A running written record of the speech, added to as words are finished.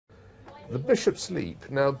The Bishop's Leap.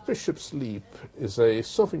 Now, Bishop's Leap is a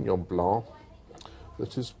Sauvignon Blanc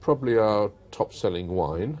that is probably our top-selling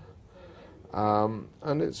wine,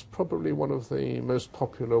 and it's probably one of the most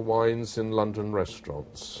popular wines in London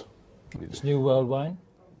restaurants. It's New World wine?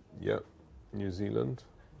 Yeah, New Zealand.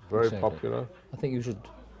 Very popular. I think you should...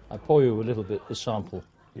 I pour you a little bit, the sample.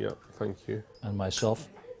 Yeah, thank you. And myself.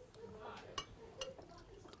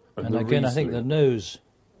 And again, I think the nose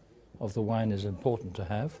of the wine is important to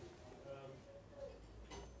have.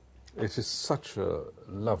 It is such a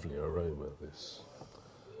lovely aroma, this.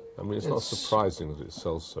 I mean, it's not surprising that it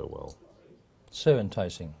sells so well. So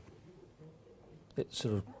enticing. It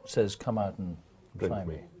sort of says, come out and try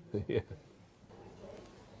me. Yeah.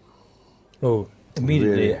 Oh,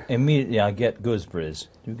 immediately I get gooseberries.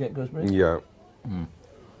 Do you get gooseberries? Yeah. Mm.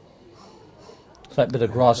 It's like a bit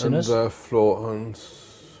of grassiness. And floor and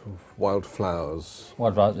wild flowers.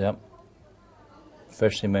 Wild flowers, yeah.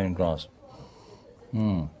 Freshly mown grass.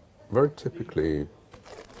 Mm. Very typically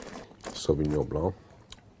Sauvignon Blanc.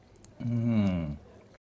 Mm.